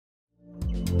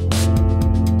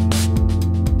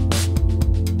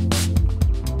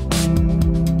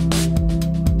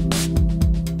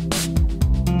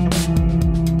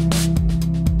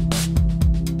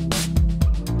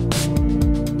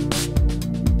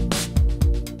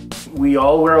we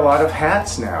all wear a lot of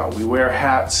hats now. We wear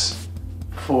hats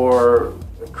for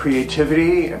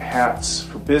creativity and hats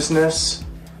for business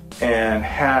and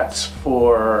hats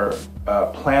for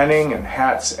planning and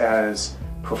hats as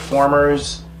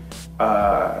performers,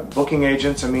 booking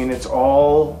agents. I mean, it's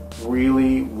all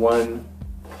really one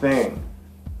thing.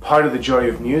 Part of the joy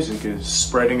of music is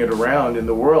spreading it around in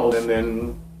the world and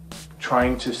then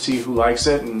trying to see who likes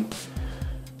it and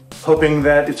hoping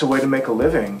that it's a way to make a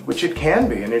living, which it can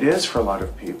be, and it is for a lot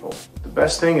of people. The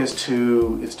best thing is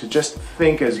to just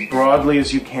think as broadly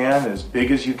as you can, as big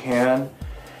as you can,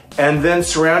 and then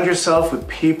surround yourself with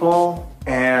people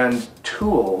and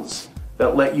tools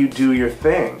that let you do your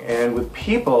thing. And with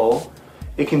people,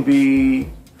 it can be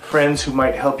friends who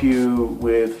might help you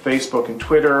with Facebook and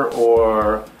Twitter,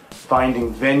 or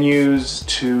finding venues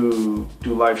to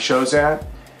do live shows at,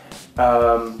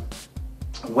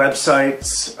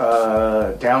 websites,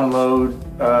 download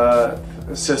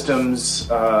systems,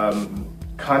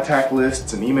 contact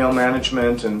lists and email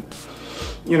management, and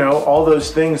all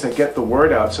those things that get the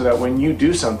word out so that when you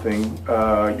do something,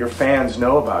 your fans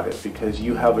know about it because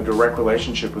you have a direct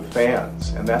relationship with fans,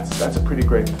 and that's a pretty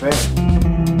great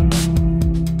thing.